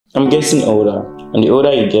I'm getting older, and the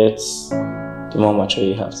older you get, the more mature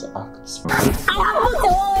you have to act. I happen to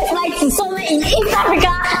always like to somewhere in East Africa,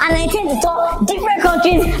 and I tend to tour different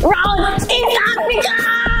countries around East Africa!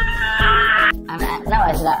 Now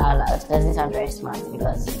I say that out loud, it doesn't sound very smart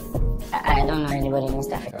because I don't know anybody in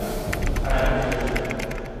East Africa.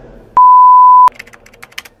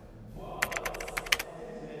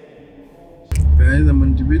 Guys, I'm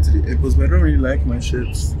on the way to the airport, but I don't really like my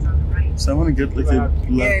shirts. So I want to get like a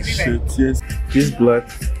black shirt. Yes, this black.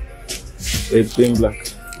 It's plain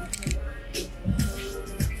black.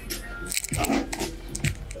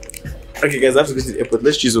 Okay, guys, I have to go to the airport.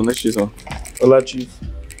 Let's choose one. Let's choose one. Ola, choose.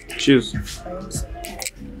 Choose.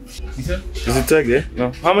 Is it tag there?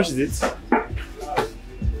 No. How much is it?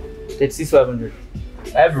 36,500.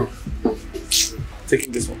 Ever.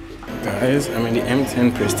 Taking this one. Guys, I'm in the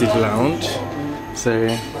M10 Prestige Lounge.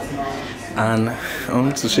 Sorry. And I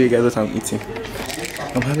want to show you guys what I'm eating.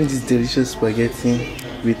 I'm having this delicious spaghetti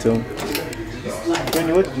with Tony,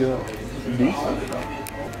 what do you have? Beef?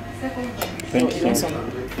 Thank you.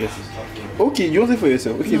 Yes. Okay, you want it for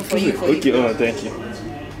yourself? Okay, no, for you, okay, oh, thank you.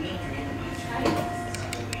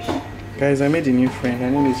 Guys, I made a new friend. Her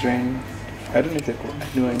name is Ryan. I don't know if I call.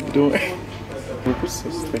 No, I don't. We'll put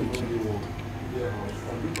sauce. Thank you.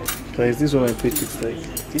 Guys, this is what my plate looks like.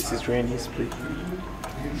 This is Ryan's plate.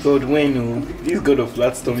 God, when this god of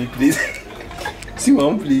flat stomach, please. See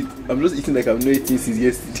one plate. I'm just eating like I've not eaten since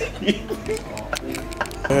yesterday.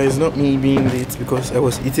 It's not me being late because I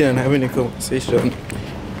was eating and having a conversation.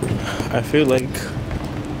 I feel like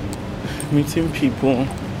meeting people.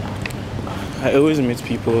 I always meet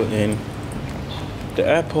people in the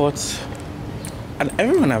airport, and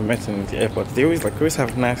everyone I've met in the airport, they always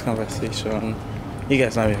have nice conversation. You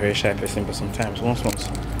guys know I'm a very shy person, but sometimes once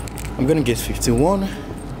I'm gonna get 51,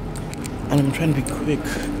 and I'm trying to be quick.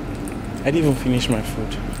 I didn't even finish my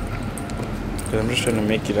food because I'm just trying to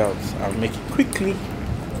make it out. I'll make it quickly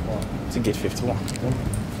to get 51.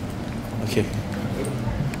 Okay,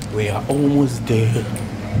 we are almost there.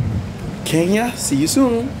 Kenya, see you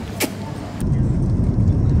soon.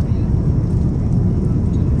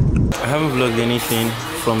 I haven't vlogged anything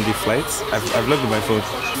from the flights. I've vlogged my phone.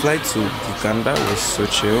 Flight to Uganda was so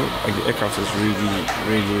chill. Like the aircraft was really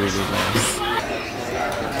nice.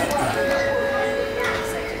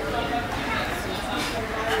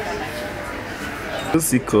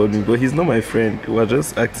 He called me, but he's not my friend. We're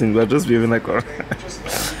just acting. We're just behaving like our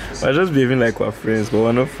friends, but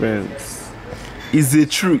we're not friends. Is it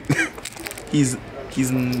true? He's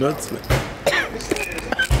not.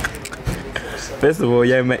 First of all,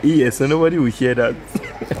 you're in my ear, so nobody will hear that.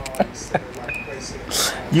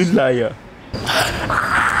 You liar.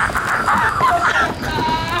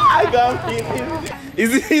 I can't feel it. Is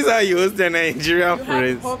this how you host a Nigerian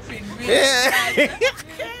friends?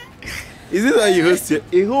 Is this how you host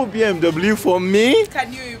a whole BMW for me?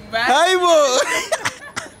 Can you imagine?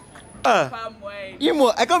 Hi,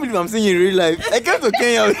 Imo, I can't believe I'm seeing you in real life. I came to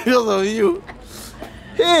Kenya because of you.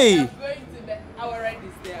 Hey! I'm going to the our ride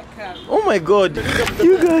is there. Come. Oh my god.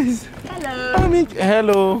 You guys. Hello.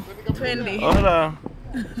 Hello. 20. Hola.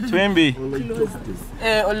 Twembi.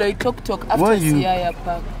 Oloi talk after Why you? TWIIER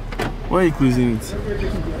Park. Why are you closing it?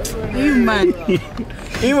 You man.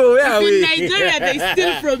 Imo, where are we? In Nigeria, they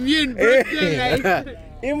steal from you in Brooklyn.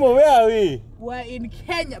 Imo, where are we? We're in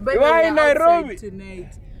Kenya, but we're in Nairobi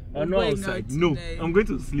tonight. I'm not outside. No, I'm going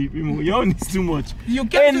to sleep. Imo, your own is too much. You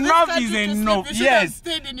came enough to this is country enough. To sleep. You yes.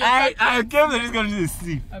 I came to this country to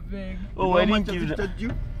sleep. I beg. Oh, I didn't give that.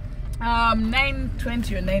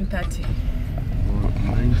 9:20 or 9:30.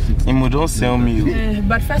 Imo, don't sell me.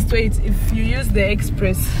 But first wait, if you use the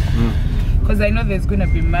express, because I know there's gonna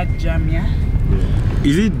be mad jam, yeah?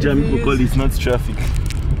 Is it jam people call it, it's not traffic?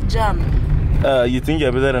 Jam. You think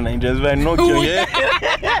you're better than Nigerians, but I know you. Yeah?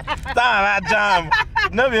 Jam.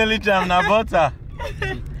 Not really jam, now butter.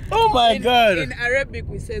 Oh my god. In Arabic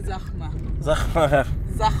we say zahma. Zahma.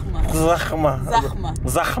 Zahma. Zahma. Zahma.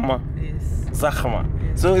 Zahma. Yes. Zahma.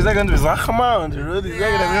 So is that going to be Zahma on the road? Is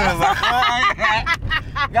that going to be Zahma?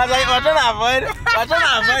 Guys, we're trying to avoid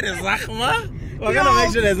the Zahma. We're going to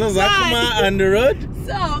make sure there's no Zahma on the road.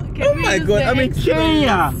 So, can oh we my use god, the I'm in express?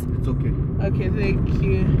 Kenya. It's okay. Okay, thank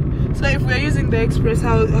you. So if we're using the express,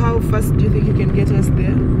 how fast do you think you can get us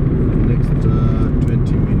there? Next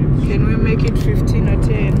 20 minutes. Can we make it 15 or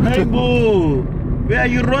 10? Hey, boo! Where are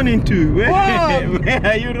you running to? Where are you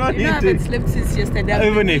running you know, I to? haven't slept since yesterday.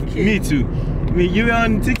 Even if, me too. You were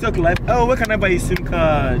on TikTok live. Oh, where can I buy a SIM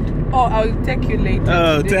card? Oh, I'll take you later.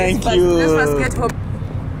 Oh, thank you. Let's first get home.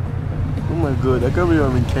 Oh my god, I can't believe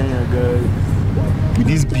I'm in Kenya, guys. With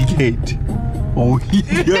this big head. Oh,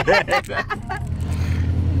 yeah.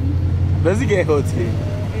 Does it get hot here?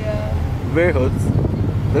 Yeah. Very hot.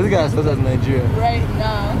 Does it get as hot as Nigeria? Right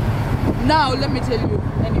now. Now, let me tell you.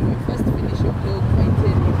 Anyway, first finish your vlog. I tell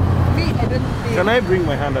you. Me, I don't think. Can I bring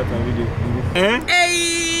my hand out and video?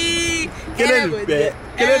 Hey! Can I look back?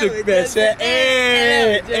 Can I look back? Say,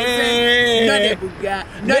 No the buga.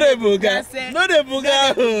 No the buga. No the buga.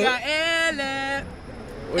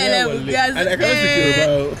 I cannot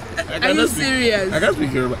speak Yoruba. Are you serious? I can't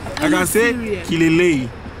speak Yoruba. I can say Kilele.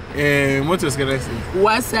 What else can I say?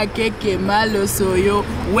 Wasakeke malo soyo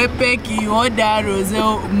wepeki oda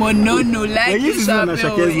rozo monono like you see on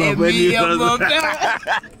Shake's mouth when you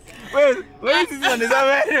Wait, is this on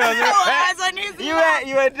his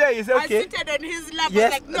You were there, you said okay. I seated on his lap,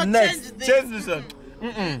 yes, like, no, next. Change this one.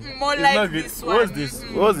 More it's like this one. What's this?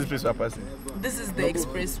 What's this place we're passing? This is the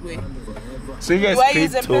expressway. So you guys Do I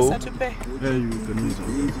paid use toll? M-Pesa to pay? Yeah, you can use it.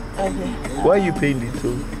 Okay. Why are you paying the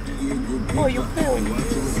toll? Oh, you pay when you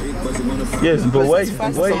use it. Yes, but why it's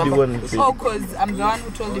fast. do you want to pay? Oh, because I'm the one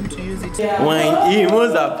who told him to use it. Yeah. When he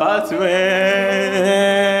moves apartment,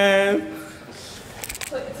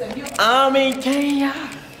 So it's a new. I'm in Kenya.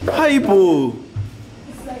 Hypo!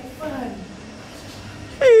 It's like fun.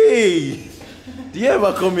 Hey! Do you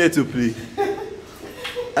ever come here to play?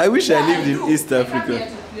 I wish I lived in East I come Africa. here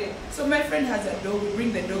to play. So my friend has a dog. We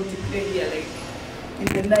bring the dog to play here, like in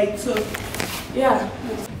the night. So yeah.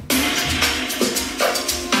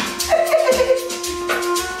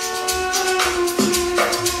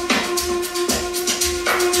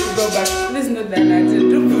 Go back. This is not the night.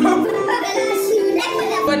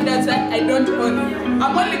 But that's why I don't own it.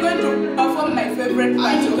 I'm only going to perform my favorite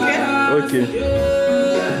part, okay? Okay.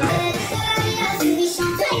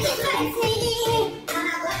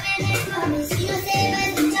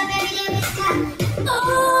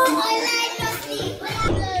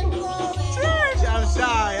 I'm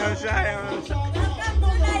shy.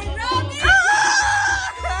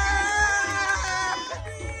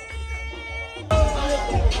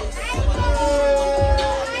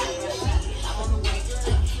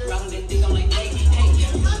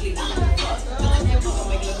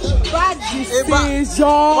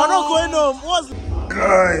 We're not going home.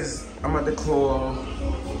 Guys, I'm at the club.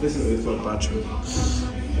 This is the club bathroom.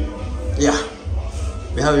 Yeah,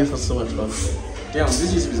 we're having for so much fun. Damn,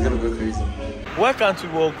 this YouTube is gonna go crazy. Why can't we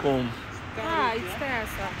walk home? It's there,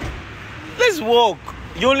 sir. Let's walk.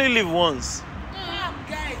 You only live once.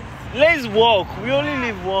 Guys, Let's walk. We only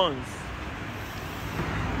live once.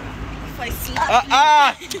 if I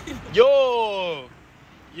slap Yo!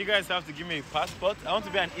 You guys have to give me a passport. I want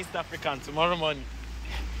to be an East African tomorrow morning.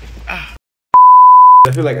 I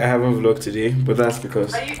feel like I haven't vlogged today, but that's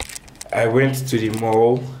because I went to the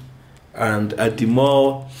mall, and at the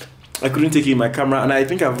mall I couldn't take in my camera, and I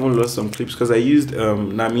think I've even lost some clips because I used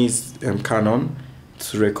Nami's Canon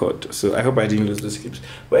to record. So I hope I didn't lose those clips.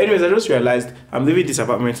 But anyways, I just realized I'm leaving this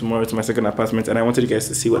apartment tomorrow to my second apartment, and I wanted you guys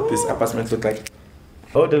to see what this apartment looked like.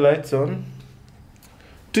 Oh, the lights on.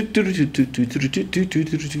 So you're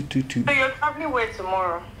traveling where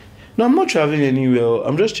tomorrow? No, I'm not traveling anywhere.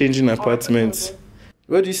 I'm just changing apartments.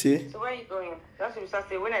 What do you say? So where are you going? That's what you start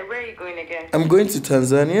saying. Where are you going again? I'm going to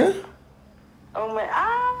Tanzania. Oh my,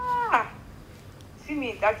 See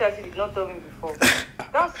me, actually did not tell me before.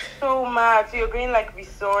 That's so mad. So you're going like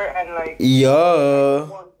resort and like... Yeah.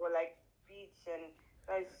 For like beach and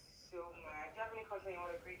that's so mad. Do you have any content you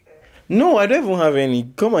want to create there? No, I don't even have any.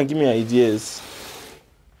 Come and give me ideas.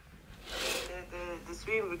 The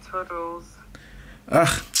swim with turtles.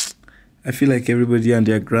 I feel like everybody and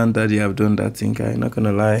their granddaddy have done that thing. I'm not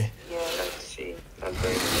gonna lie. Yeah, that's true. That's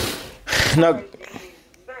very Now,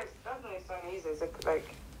 that's not a song either. It's like...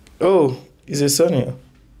 oh, is it Sonia?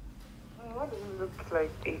 What does it look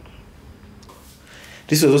like, big?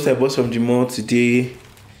 This was what I bought from the mall today.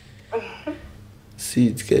 See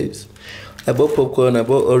it, guys. I bought popcorn. I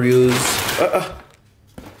bought Oreos.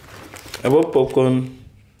 I bought popcorn.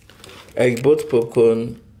 I got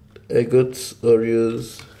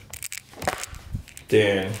Oreos.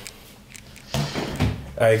 Then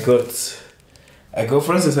I got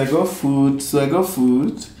Francis, I got food. So I got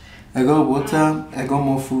food, I got water, I got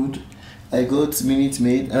more food, I got Minute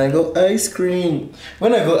Maid, and I got ice cream.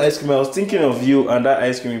 When I got ice cream, I was thinking of you and that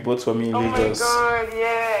ice cream you bought for me in Lagos. Oh my god,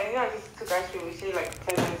 yeah. You know, I just took ice cream with you like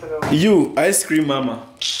 10 minutes ago. You, ice cream mama.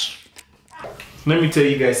 Let me tell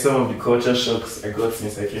you guys some of the culture shocks I got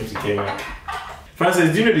since I came to Kenya.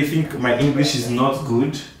 Francis, do you know they think my English is not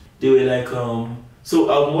good? They were like,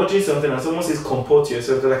 so I'm watching something and someone says comport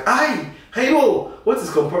yourself. They're like, hey, yo, what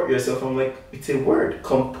is comport yourself? I'm like, it's a word,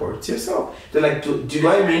 comport yourself. They're like, what do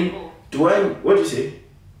you say?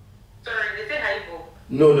 Sorry, they say hypo.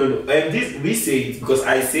 No. And this, we say it because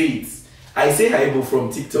I say it. I say Haibo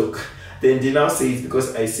from TikTok. Then they now say it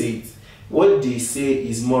because I say it. What they say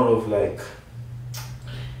is more of like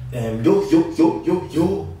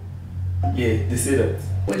yo. Yeah, they say that.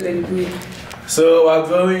 Well, then do it. So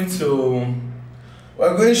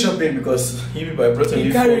we're going shopping because you people I brought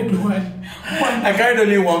only carried four. I carried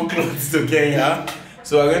only one clothes to Kenya.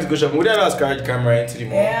 So we're going to go shopping. Would I just carry the camera into the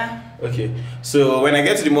mall? Yeah. Okay. So when I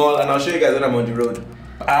get to the mall, and I'll show you guys when I'm on the road.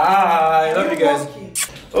 I love you guys.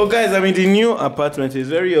 Oh guys, I'm in the new apartment. It's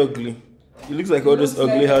very ugly. It looks like all those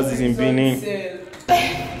ugly houses in Benin.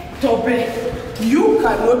 Tope, you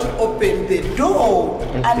cannot open the door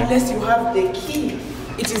unless you have the key.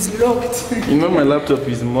 It is locked. You know my laptop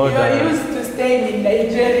is more You are than... used to staying in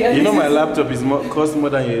Nigeria. You know my laptop is cost more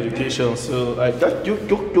than your education, so I got you. I pay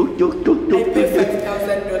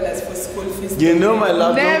 $5,000 for school fees. You know my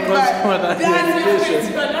laptop costs more than your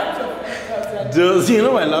education. Just, you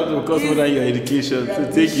know my laptop costs more than your education, so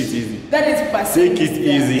take it easy. That is passive. Take it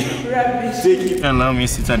easy. Rubbish. Take it and allow me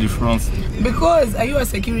sit at the front. Because are you a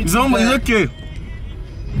security? It's okay.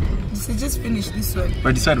 So just finish this one.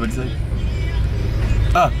 By the side.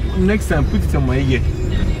 Next time put it on my ear.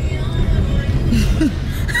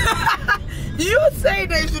 You say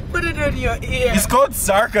that you should put it on your ear. It's called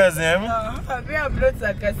sarcasm. I'm not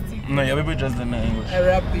sarcastic. No, your people just don't know English.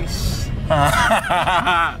 Rubbish.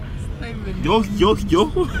 Yo.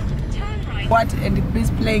 What? And the bass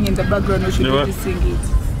playing in the background, or should we just sing it?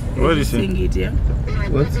 What is it? Sing it, yeah?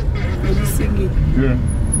 What? Maybe sing it. Yeah.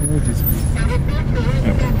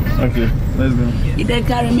 Okay, let's go. If they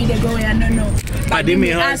carry me, they go where I don't know. But they may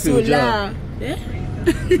have to Yeah?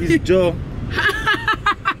 It's Joe.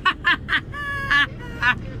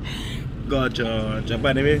 Gotcha.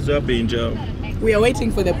 Japan, they make up in Joe. We are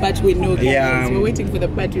waiting for the part we know, guys. Yeah. We're waiting for the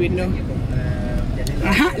part we know.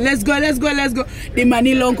 Let's go. The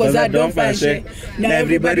money long cause I don't find shit. Now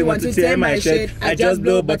everybody want to tear my shit. I just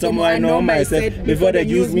blow bottom, I know my set. Before they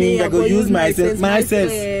use me, I go use my sense.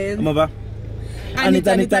 I'm over.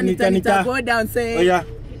 Anita, go down, say. Oh yeah.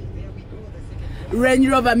 Range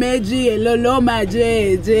Rover Meji, Lolo my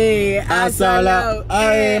JJ, Asala,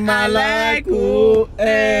 Malaku,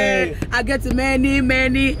 I get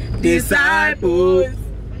many disciples.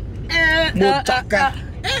 Muchaka.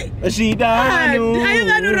 She Are you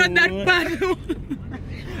gonna run that part?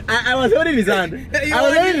 I was holding his hand.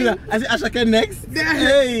 I said, Ashake next.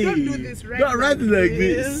 Hey, don't do this right. Don't write it like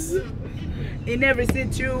this. In every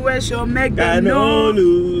situation, make I them no know.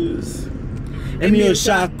 lose. And you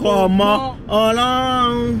shall come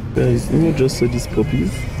along. Guys, let me just saw these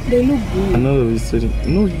puppies. They look good. Another is saying,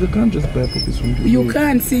 no, you can't just buy puppies from the You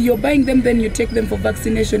can't see, you're buying them, then you take them for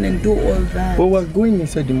vaccination and do all that. But we're going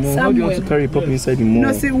inside the mall. How do you want to carry a puppy inside the mall?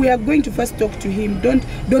 No, see, we are going to first talk to him. Don't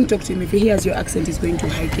talk to him. If he hears your accent, he's going to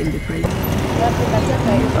hike in the price.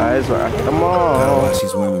 Guys, come on.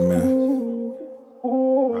 She's women, man.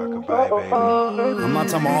 Rockabye, baby. I'm not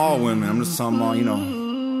talking about all women. I'm just talking about,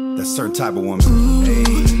 that certain type of woman.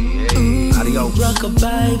 Hey, adios.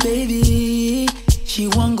 Rockabye, baby. She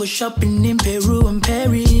want go shopping in Peru and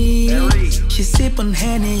Paris. She sip on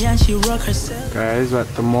Henny and she rock herself. Guys, we're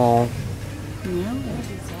at the mall.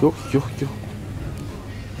 Yo.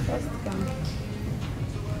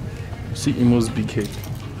 See Imo's big head.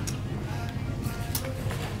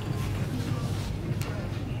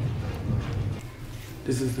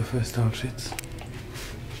 This is the first outfit.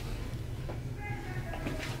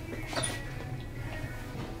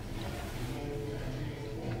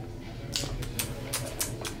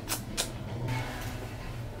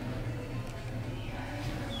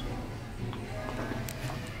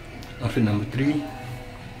 Outfit number 3.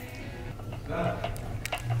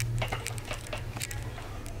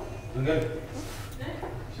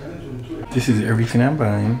 This is everything I'm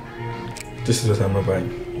buying. This is what I'm buying.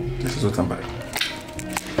 This is what I'm buying.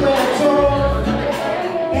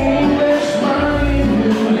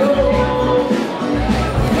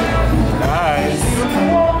 Guys,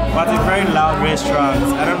 but a very loud restaurant.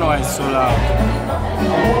 I don't know why it's so loud.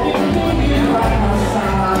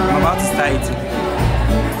 I'm about to start eating.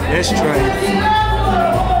 Let's try it.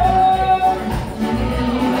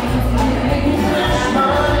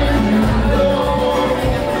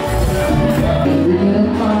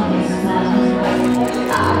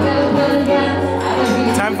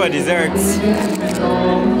 Time for desserts.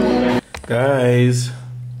 Guys,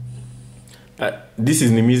 this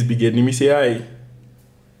is Nimi's big head. Nimi, say hi.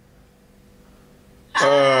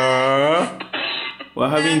 We're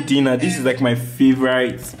having dinner. This is like my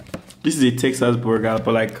favorite. This is a Texas burger,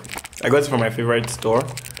 but like I got it from my favorite store,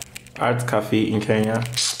 Art Cafe in Kenya.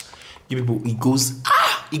 You people, it goes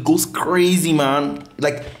crazy, man.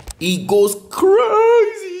 Like it goes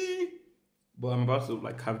crazy. I'm about to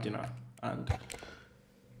like have dinner, and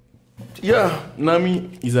yeah, Nami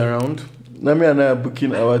is around. Nami and I are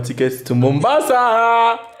booking our tickets to Mombasa.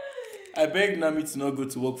 I begged Nami to not go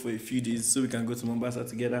to work for a few days so we can go to Mombasa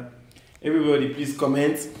together. Everybody, please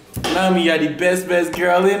comment. Nami, you're the best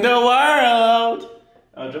girl in the world.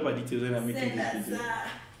 I'll drop my details when I'm making this video.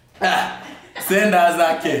 Send us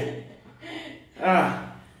a K. Let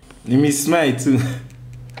me smile too.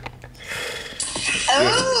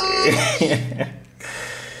 Oh.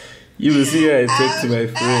 You will see how I talk to my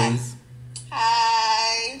friends.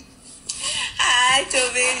 Hi,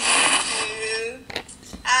 Toby.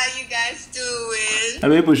 How you guys doing?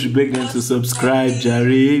 And people should beg them to subscribe,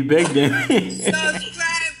 Jerry. Beg them.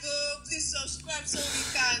 Subscribe, please subscribe so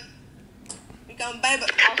we can buy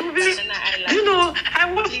Banana Island. You know,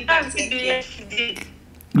 I watched that video yesterday.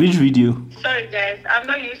 Which video? Sorry guys, I'm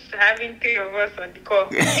not used to having 3 of us on the call.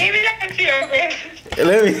 Maybe like 3 of us.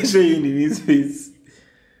 Let me show you in the face.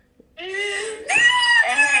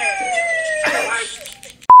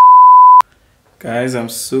 Guys, I'm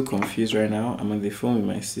so confused right now. I'm on the phone with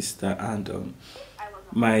my sister, and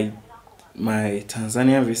my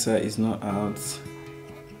Tanzania visa is not out.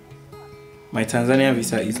 My Tanzania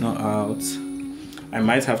visa is not out. I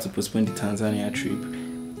might have to postpone the Tanzania trip.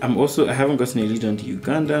 I haven't gotten a lead on the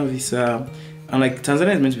Ugandan visa. And like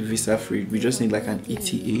Tanzania is meant to be visa free. We just need like an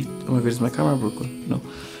ETA. Oh my god, is my camera broken? No.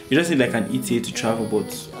 You just need like an ETA to travel, but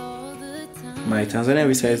my Tanzania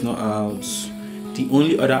visa is not out. The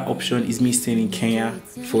only other option is me staying in Kenya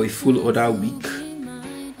for a full other week.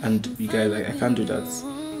 And you guys, I can't do that.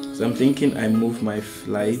 So I'm thinking I move my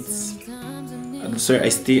flights. I'm sorry, I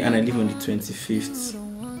stay and I leave on the 25th.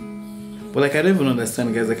 But like I don't even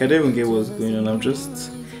understand, guys. Like I don't even get what's going on.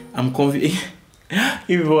 I'm confused. I'm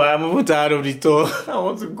even tired of the tour. I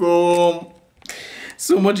want to go home.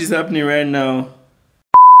 So much is happening right now.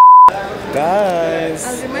 Guys.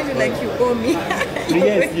 I'll remind you like you owe me.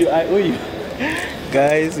 Yes, I owe you.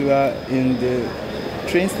 Guys, we are in the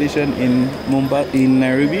train station in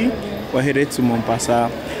Nairobi. We're headed to Mombasa.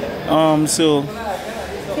 So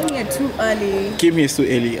Came here too early. Came here so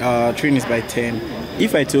early. Train is by 10.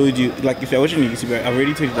 If I told you, like if you're watching the YouTube, I've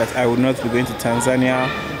already told you that I would not be going to Tanzania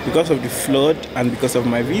because of the flood and because of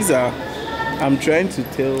my visa. I'm trying to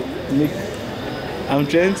make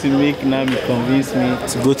Nami convince me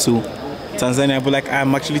to go to Tanzania, but like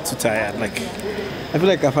I'm actually too tired. Like I feel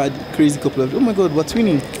like I've had a crazy couple of. Oh my god, we're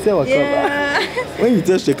twinning. See our cup. When you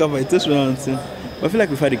touch the cup, I touch around. I feel like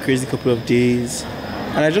we've had a crazy couple of days,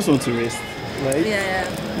 and I just want to rest. Right? Yeah.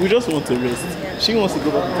 We just want to rest. Yeah. She wants to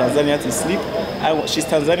go back to Tanzania to sleep. She's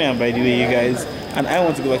Tanzanian, by the way, you guys, and I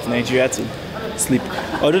want to go back to Nigeria to sleep.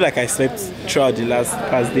 Although like I slept throughout the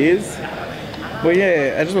past days. But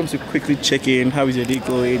yeah, I just want to quickly check in. How is your day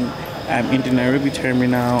going? I'm in the Nairobi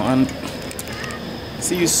terminal, and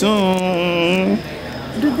see you soon.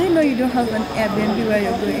 Do they know you don't have an Airbnb where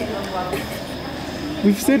you're going?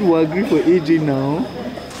 We've said we'll agree for AJ now.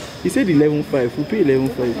 He said 11.5. We'll pay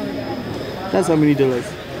 11.5. That's how many dollars?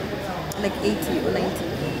 Like 80 or 90.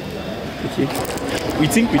 Okay. We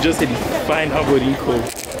think we just said the final boarding call.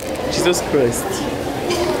 Jesus Christ.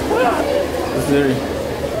 Sorry.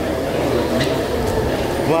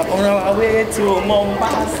 We're on our way to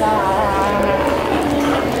Mombasa.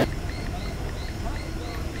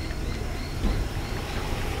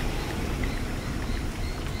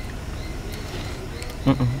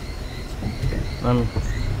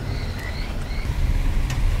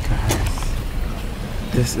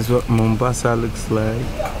 This is what Mombasa looks like.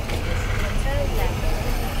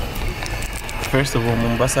 First of all,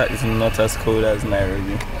 Mombasa is not as cold as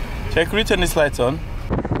Nairobi. Could you turn this light on?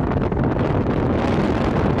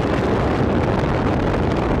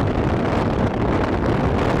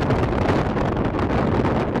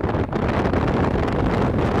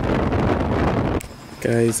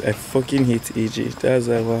 Guys, I fucking hate AJ. That's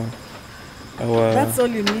our. That's all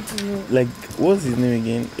you need to know. Like, what's his name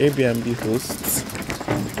again? Airbnb host.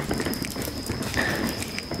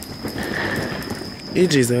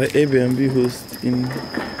 AJ is our Airbnb host in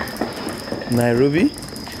Nairobi.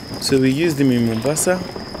 So we used him in Mombasa.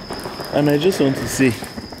 And I just want to say,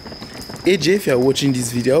 AJ, if you are watching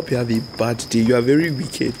this video, I hope you have a bad day. You are very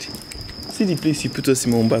wicked. See the place you put us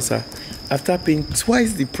in Mombasa after paying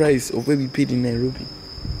twice the price of where we paid in Nairobi.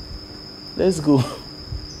 Let's go.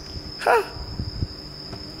 Ha!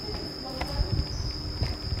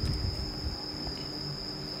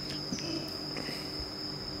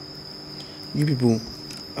 You people,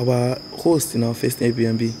 our host in our first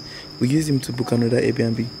Airbnb, we used him to book another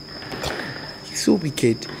Airbnb. He's so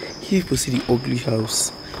wicked. He people see the ugly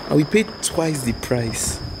house, and we paid twice the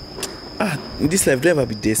price. in this life, don't ever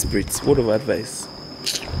be desperate. Word of advice.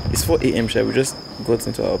 It's 4 a.m. We just got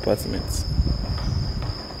into our apartment.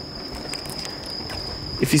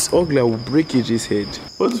 If it's ugly, I will break AJ's head.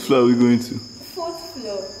 What floor are we going to? 4th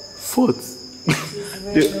floor.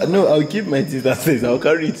 4th? No, I'll keep my teeth that says I'll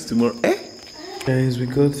carry it tomorrow. Guys, we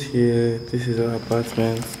got here. This is our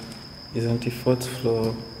apartment. It's on the 4th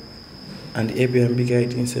floor. And the Airbnb guy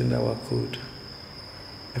didn't send our code.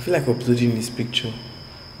 I feel like uploading this picture.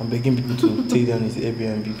 I'm begging people to take down his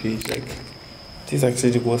Airbnb page. Like, this is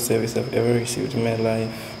actually the worst service I've ever received in my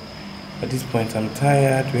life. At this point, I'm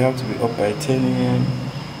tired. We have to be up by 10 a.m.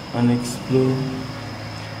 and explore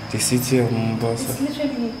the city of Mombasa. It's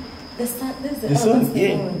literally the sun. The sun,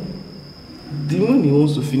 yeah. The moon he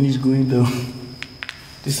wants to finish going down.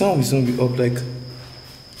 The sun will soon be up. Like,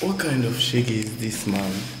 what kind of shaggy is this,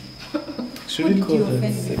 man? Should we call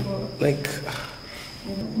that? Like.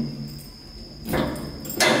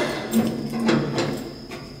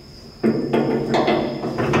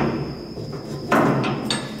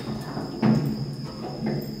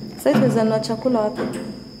 Sasa tunazana chakula wapi?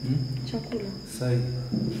 Chakula. Sai.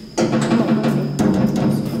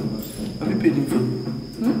 Have you paid him for?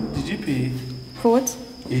 Did you pay? For what?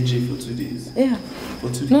 AJ for 2 days. Yeah. For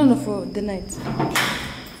 2 days? No, for the night.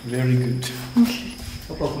 Very good. Okay.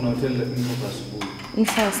 Papa kuna hotel let me go school.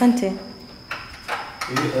 Sawa, asante.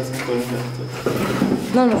 Will you ask me for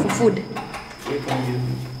that? No, for food. Where can you give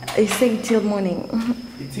me? It's saying till morning.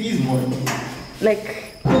 It is morning.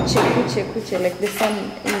 Like kuche, like the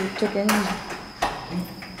sun is talking.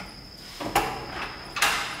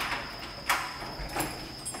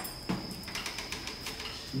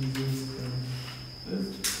 Jesus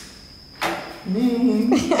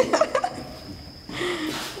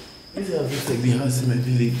This is just like the house in my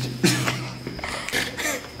village.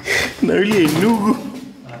 Not really a nugu.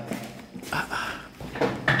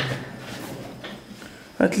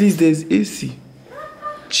 At least there's AC.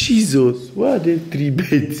 Jesus, why are there 3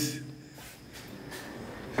 beds?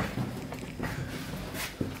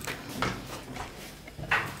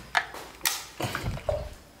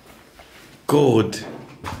 God.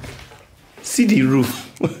 See the roof.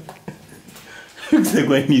 Looks like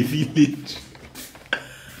we're in a village.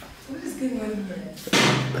 What is going on here?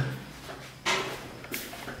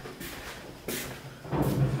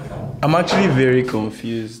 I'm actually very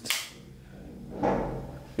confused.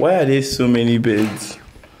 Why are there so many beds?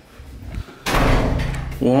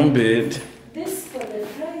 1 bed. This for the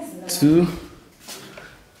price now. 2.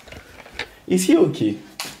 Is he okay?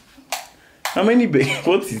 How many beds?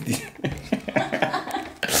 What is this?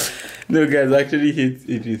 No, guys, I actually hate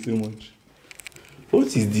it so much. What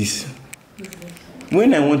is this?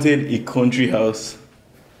 When I wanted a country house,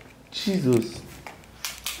 Jesus.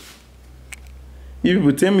 You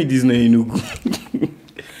people tell me this is not Enugu.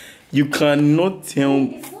 You cannot tell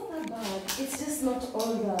me. It's not that bad. It's just not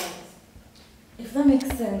all that. If that makes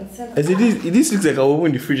sense. I said this looks like I'll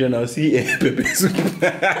open the fridge and I'll see a pepper soup.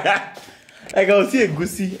 Like I'll see a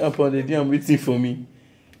goosey up on the day and waiting for me.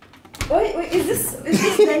 Wait, is this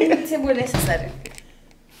dining table necessary?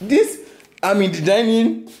 This, I'm in the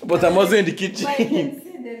dining, but I'm also in the kitchen. I can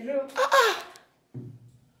see the room.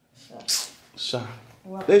 Sure.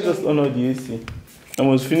 Wow. Let's just honor the AC. I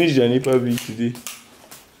must finish the NEPA bill today.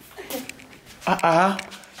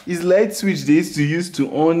 It's light switch they used to use to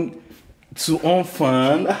on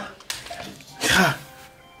fan.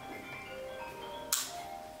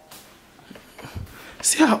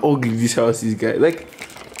 See how ugly this house is, guys. Like,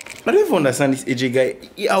 I don't even understand this AJ guy.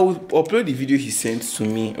 I will upload the video he sent to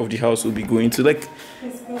me of the house we'll be going to. Like,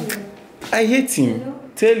 I hate him. Hello?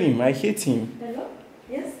 Tell him I hate him. Hello?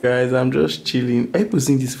 Yes? Guys, I'm just chilling. I people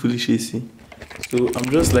seeing this foolish AC. So I'm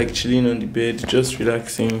just like chilling on the bed, just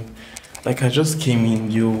relaxing. Like I just came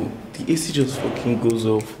in, yo. The AC just fucking goes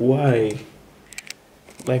off. Why?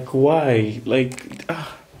 Like why? Like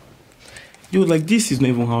yo, like this is not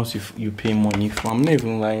even house you pay money for. I'm not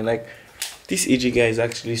even lying. Like this AJ guy is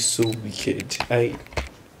actually so wicked. Maybe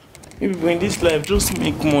in this life just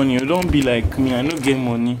make money. Or don't be like me. I don't get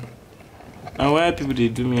money. And why people they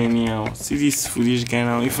do me anyhow? See this foolish guy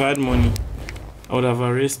now. If I had money, I would have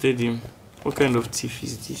arrested him. What kind of thief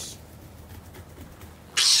is this?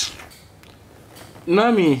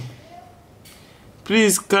 Nami,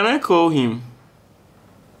 please, can I call him?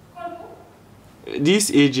 This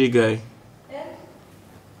AJ guy. Yeah.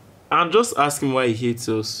 I'll just ask him why he hates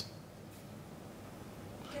us.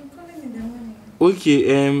 You can call him in the morning.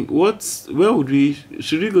 Okay, where would we,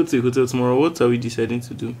 should we go to a hotel tomorrow? What are we deciding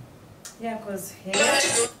to do? Yeah, because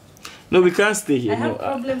no, we can't stay here. I have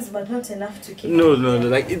problems, but not enough to keep. No,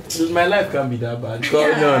 like my life can't be that bad.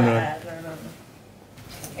 No.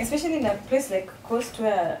 Especially in a place like Coast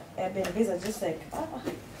where Airbnbs are just like,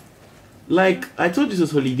 Like, I told you this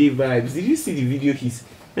was holiday vibes. Did you see the video?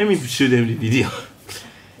 Let me show them the video.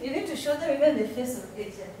 You need to show them even the face of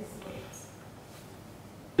it.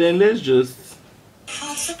 Then let's just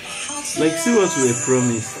like see what we were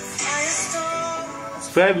promised.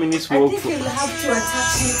 5 minutes walk. I think you'll have to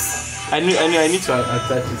attach it. I need to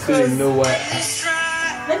attach it so you know why.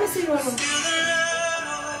 Let me see one more.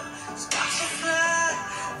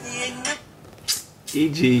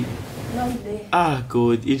 AJ. Lovely. Ah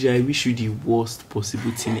God, AJ, I wish you the worst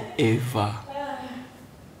possible thing ever.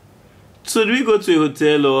 So do we go to a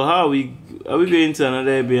hotel or how are we going to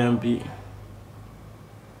another Airbnb?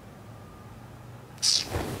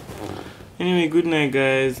 Anyway, good night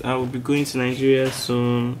guys. I will be going to Nigeria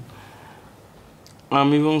soon.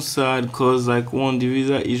 I'm even sad because like the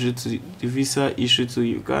visa issue to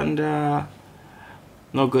Uganda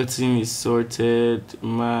not getting me sorted.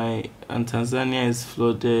 And Tanzania is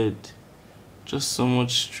flooded. Just so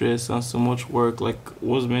much stress and so much work. Like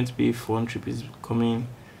what's meant to be a fun trip is becoming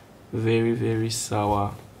very, very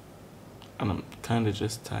sour. And I'm kind of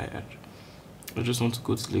just tired. I just want to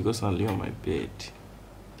go to Lagos and lay on my bed.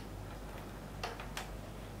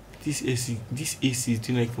 This AC is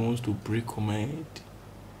doing like it wants to break on my head.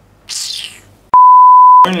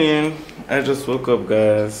 Morning. I just woke up,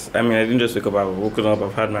 guys. I mean, I didn't just wake up. I've woken up.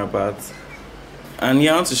 I've had my bath. And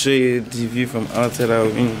yeah, I want to show you the view from outside our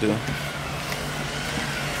window.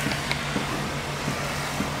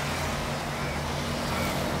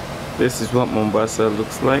 This is what Mombasa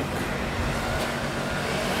looks like.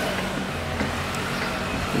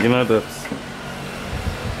 You know that.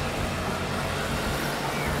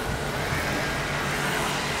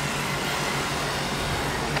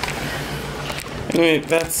 Anyway,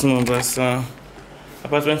 that's Mombasa.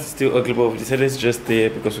 Apartment is still ugly, but we decided to just stay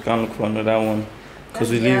because we can't look for another one. Because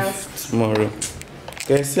we leave tomorrow.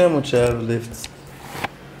 Guys, see how much I have left.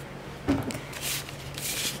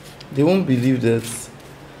 They won't believe that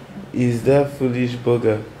is that foolish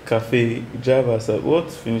burger cafe Java. What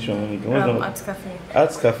finished my money? Arts Cafe.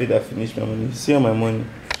 Arts Cafe that finished my money. See all my money.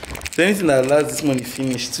 So anything that allows this money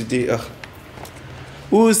finished today.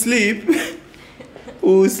 Who will sleep?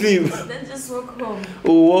 Who will sleep? Then just walk home.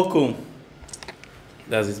 Who will walk home?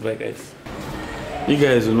 That's it, bye guys. You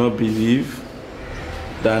guys will not believe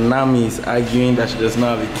that Nami is arguing that she does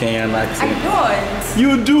not have a Kenyan accent. I don't.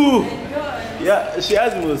 You do. I don't. Yeah, she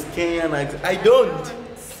has the most Kenyan accent. I don't.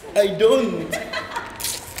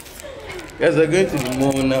 Guys, we're going to the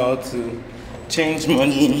mall now to change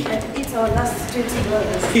money. And eat our last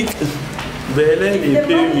 $20. Belen, they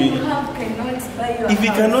pay me. If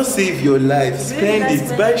you cannot save your life, spend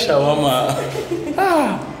it. Buy shawarma.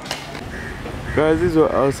 Guys, this is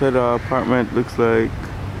what outside our apartment looks like.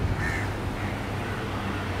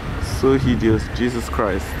 So hideous, Jesus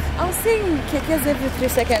Christ. I was seeing kekes every 3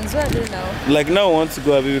 seconds. What do you know? Like now I want to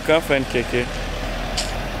go, but we can't find keke.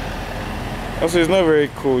 Also, it's not very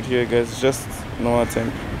cold here, guys. It's just normal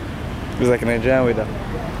temp. It's like Nigerian weather.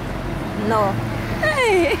 No.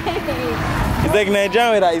 Hey. It's like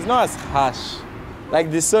Nigerian weather. It's not as harsh. Like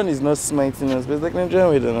the sun is not smiting us, but it's like Nigerian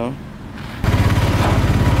weather now.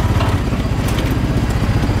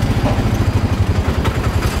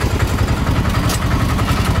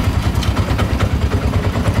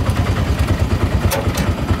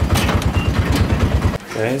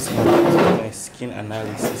 Guys, my skin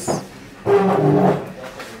analysis.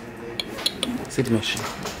 See the machine.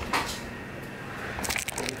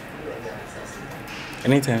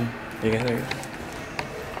 Anytime you can hear.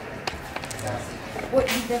 What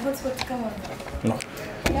did the hotspot come on? No.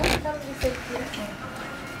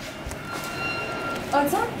 Oh,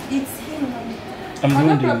 it's on? It's him. I'm doing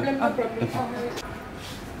no the... problem, no problem.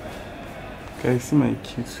 Okay. Guys, see my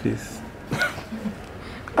cute face.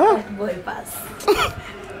 Boy, pass.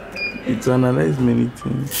 It analyzes many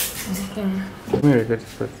things. Let me record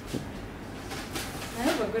this first. I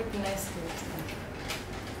have a good nice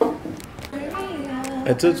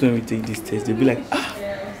I thought when we take this test, they'll be like,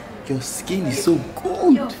 your skin is so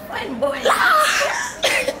good. You're fine, boy.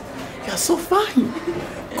 You're so fine.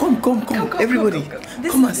 Come. Everybody,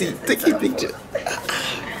 come and see. Take a picture.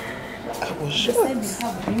 I was shocked.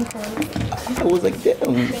 I was like,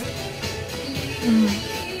 damn.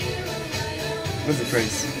 What's the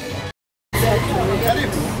price?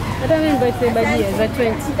 I don't mean by 20.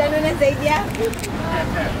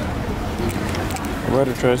 We're about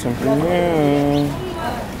to try something new.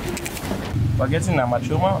 We're getting a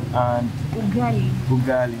machoma and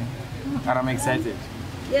ugali. And I'm excited.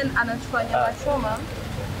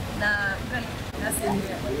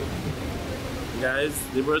 Guys,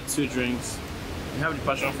 they brought 2 drinks. We have the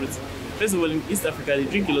passion fruit. First of all, in East Africa, they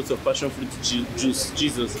drink a lot of passion fruit juice.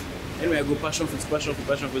 Jesus. Anyway, I go passion fruit.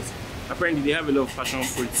 Apparently, they have a lot of passion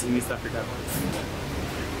fruits in East Africa.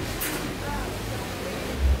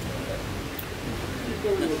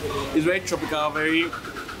 It's very tropical, very.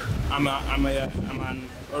 I'm an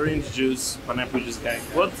orange juice, pineapple juice guy.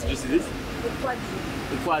 What juice is this?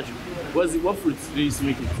 The quadru. What fruits do you use to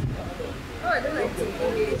make it? Oh, I don't like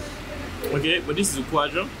English. Okay, but this is a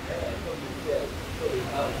quadru.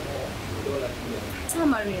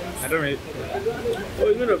 Tamarind. I don't really. Oh,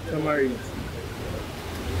 it's made of tamarind.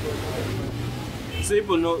 So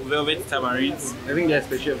people know velvet tamarinds. I think they're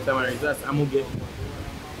special of tamarinds. That's amuge.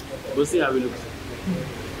 We'll see how it looks.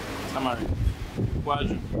 Tamarind.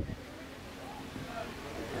 Quadru.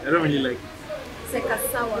 I don't really like it. It's like a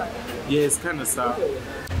sour. Yeah, it's kind of sour.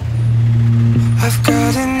 I've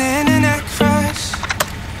got an internet crush.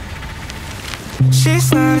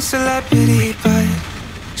 She's not a celebrity, but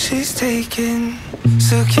she's taken.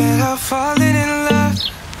 So can't help falling in love.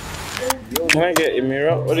 Can I get a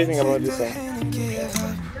mirror? What do you think about this one?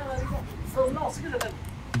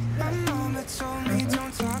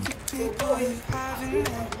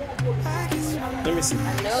 Let me see.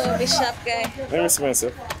 No, Bishop guy. Let me see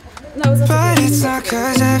myself. No, but it's not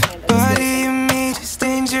cause everybody you meet is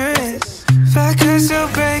dangerous. But cause you'll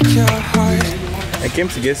break your heart. I came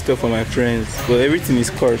to get stuff for my friends, but everything is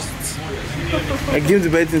cursed. I came to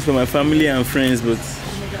buy things for my family and friends, but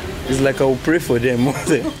it's like I will pray for them.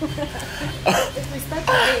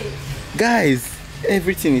 Guys,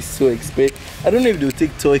 everything is so expensive. I don't know if they'll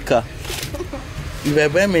take toy car. If I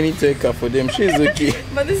buy many toy car for them, she's okay.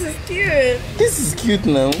 But this is cute. This is cute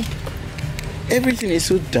now. Everything is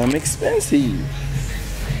so damn expensive.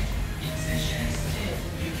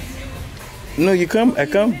 No, you can't. I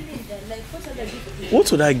can't.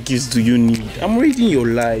 What other gifts do you need? I'm reading your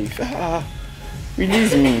life.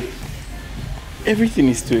 Release me. Everything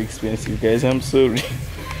is too expensive, guys. I'm sorry.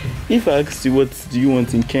 If I asked you what do you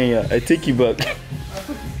want in Kenya, I take you back.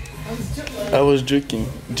 I was joking.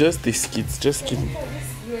 Just the skits. Just kidding.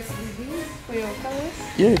 For your colors?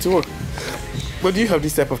 Yeah, it works. But do you have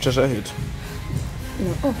this type of charger head?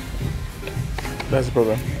 No. Oh. That's the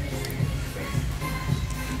problem.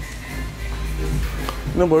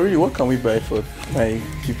 No, but really, what can we buy for my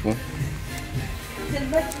people?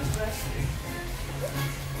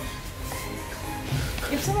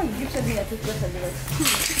 If someone gives me a toothbrush, I'll be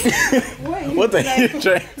like, what are you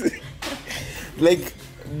trying to... Like,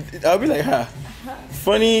 I'll be like, ha.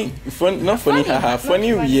 Funny, not funny, haha.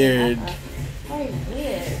 Funny, weird. Funny,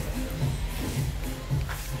 weird.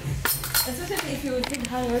 Especially if you did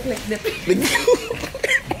homework like that.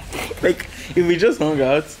 Like, if we just hung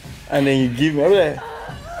out and then you give me, I'll be like,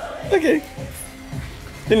 okay.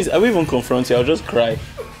 Then I won't even confront you, I'll just cry.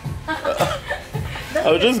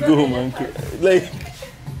 I'll just go home and cry. Like,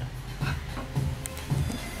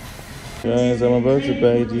 guys, I'm about to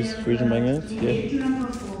buy this fridge magnet. Yeah.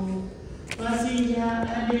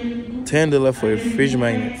 $10 for a fridge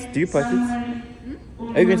magnet. Do you pack it?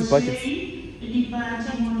 Are you going to pack it?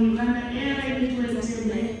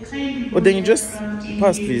 Oh, then you just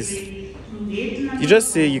pass, please. You just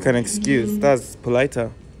say you can excuse. That's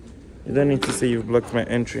politer. You don't need to say you've blocked my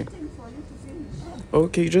entry.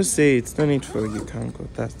 Okay, you just say it's no need for you can't go.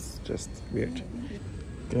 That's just weird.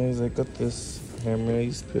 Guys, I got this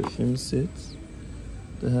Hermes perfume set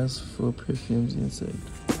that has 4 perfumes inside.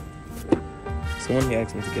 Someone here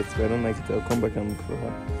asked me to get it, but I don't like it. I'll come back and look for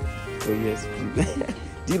her. Oh yes, please.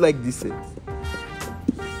 Do you like this set?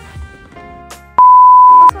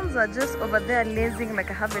 Persons are just over there lazing like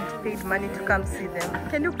I haven't paid money to come see them.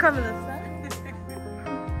 Can you come in the sun?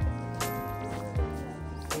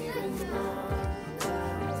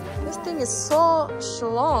 This thing is so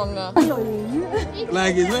long.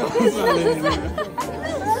 Like it's not.